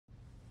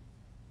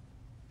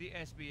The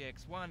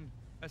SBX-1,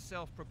 a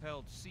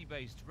self-propelled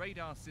sea-based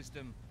radar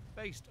system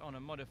based on a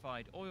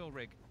modified oil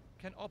rig,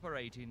 can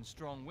operate in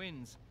strong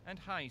winds and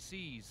high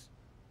seas.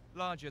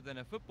 Larger than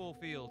a football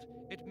field,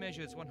 it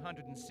measures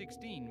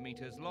 116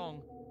 meters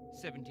long,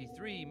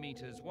 73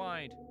 meters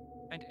wide,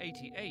 and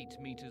 88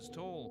 meters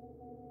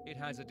tall. It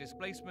has a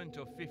displacement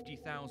of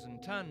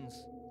 50,000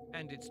 tons,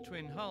 and its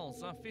twin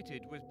hulls are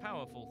fitted with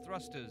powerful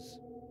thrusters.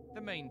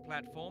 The main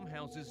platform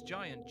houses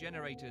giant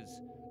generators,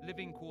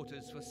 living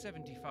quarters for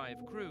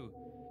 75 crew,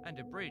 and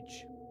a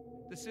bridge.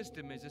 The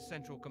system is a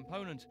central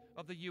component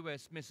of the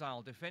US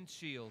missile defense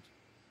shield.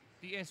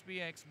 The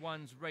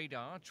SBX-1's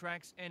radar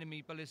tracks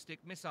enemy ballistic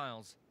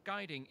missiles,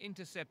 guiding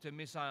interceptor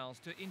missiles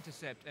to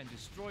intercept and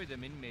destroy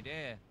them in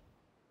mid-air.